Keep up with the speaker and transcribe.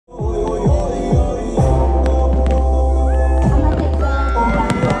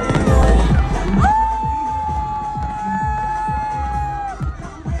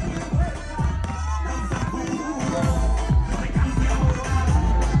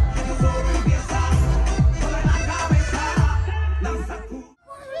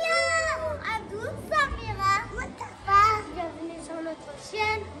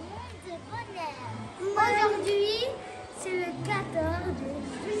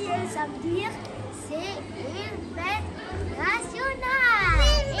ça veut dire c'est une fête nationale.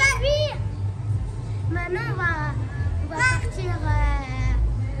 Et puis, maintenant on va partir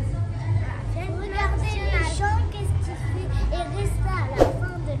regarder les gens, qu'est-ce que tu fais, et rester à la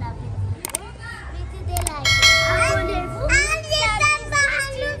fin de la vidéo. Mettez des likes, abonnez-vous.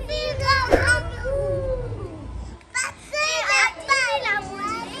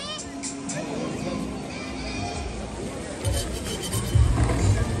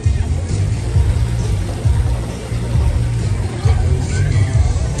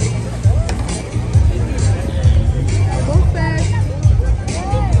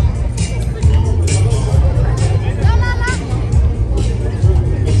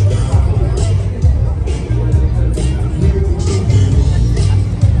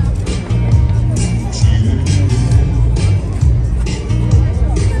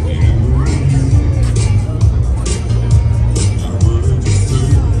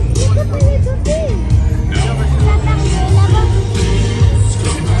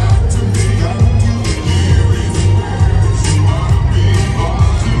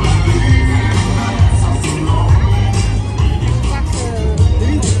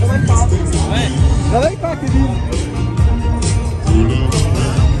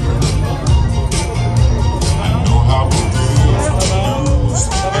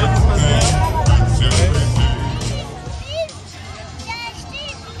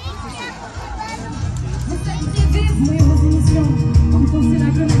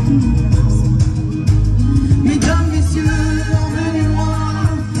 Mesdames, messieurs, emmenez-moi.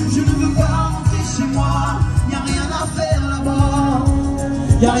 Je ne veux pas rentrer chez moi. Y'a rien à faire là-bas.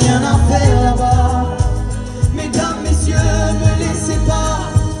 Y'a rien à faire là-bas. Mesdames, messieurs, ne laissez pas.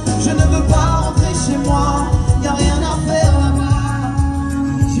 Je ne veux pas rentrer chez moi. Y'a rien à faire là-bas.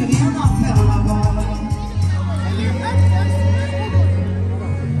 J'ai rien à faire là-bas.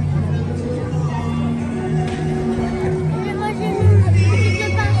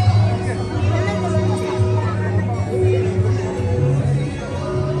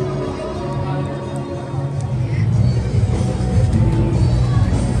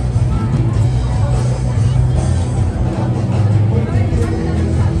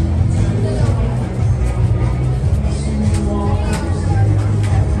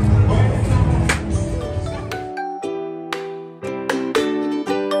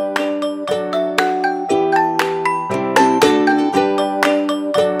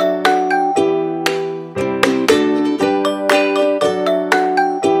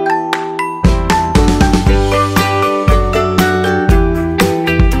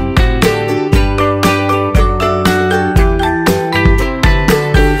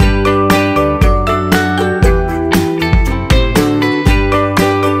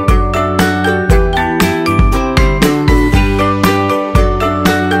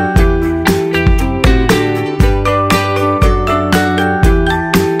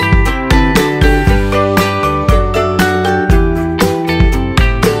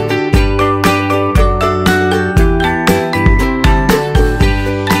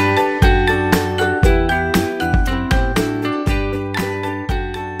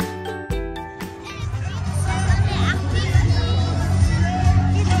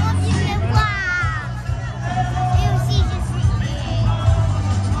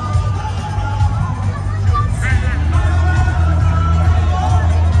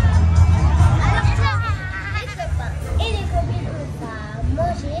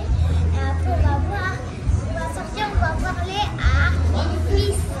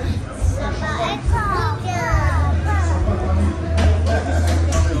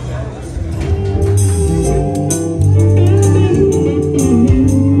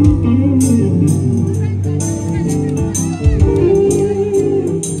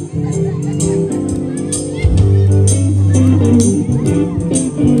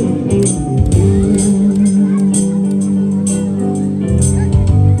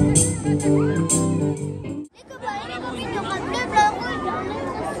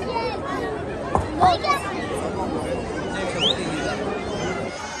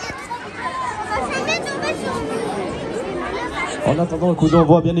 En attendant le coup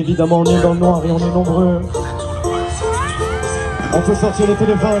d'envoi, bien évidemment, on est dans le noir et on est nombreux. On peut sortir les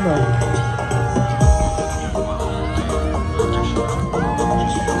téléphones.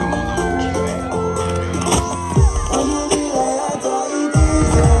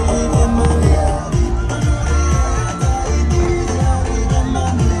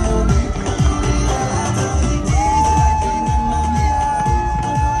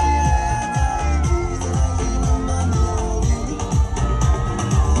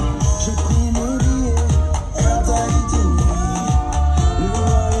 Je prie mes billets,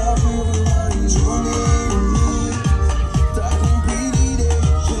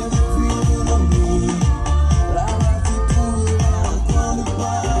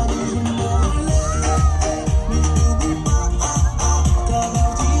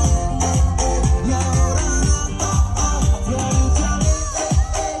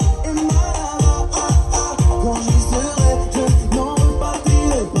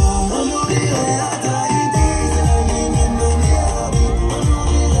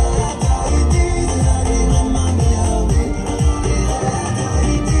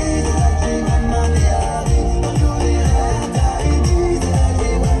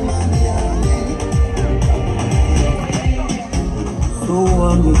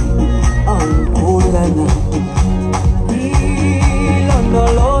 tuwami ang kulana.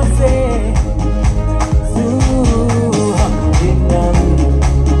 Ilonolose suhakinan.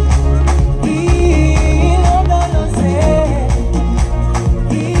 Ilonolose,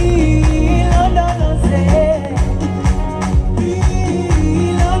 ilonolose,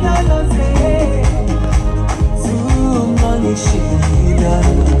 ilonolose sumanishidan.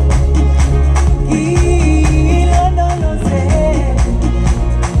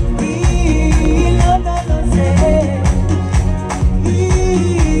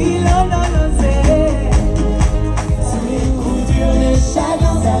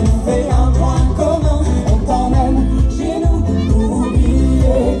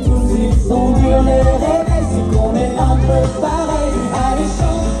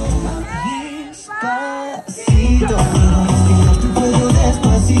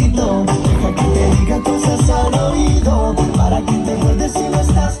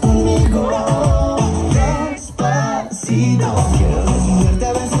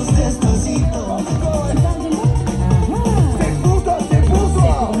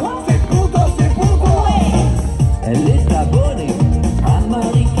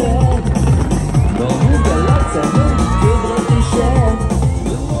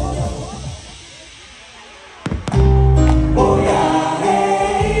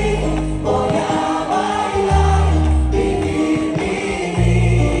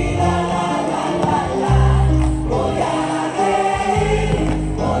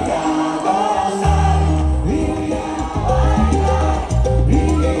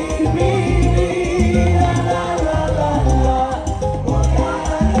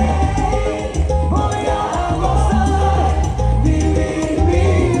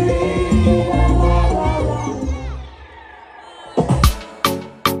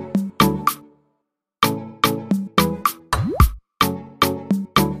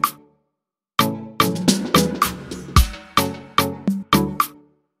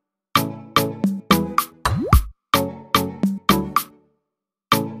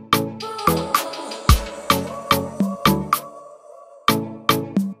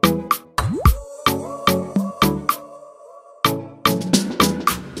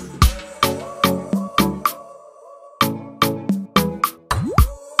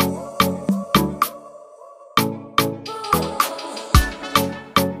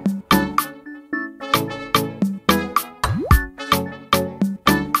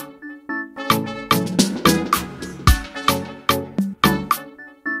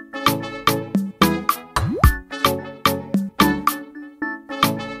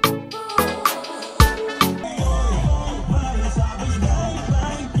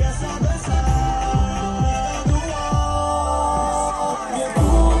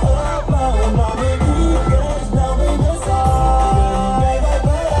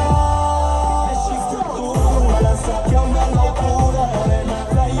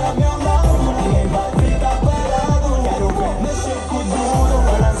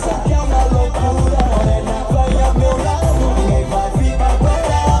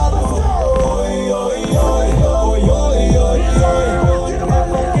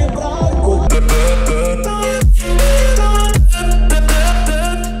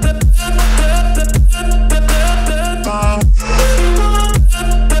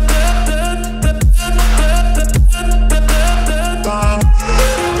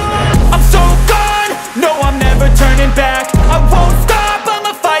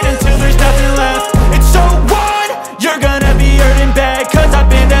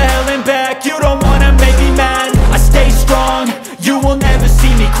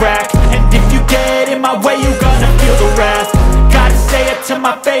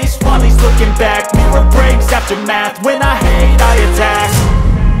 My face while he's looking back. Mirror breaks after math. When I hate, I attack.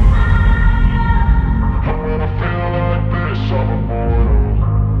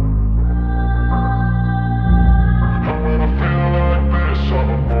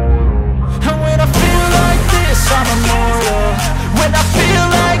 And when I feel like this, I'm immortal. When I feel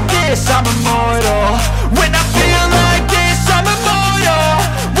like this, I'm immortal. When I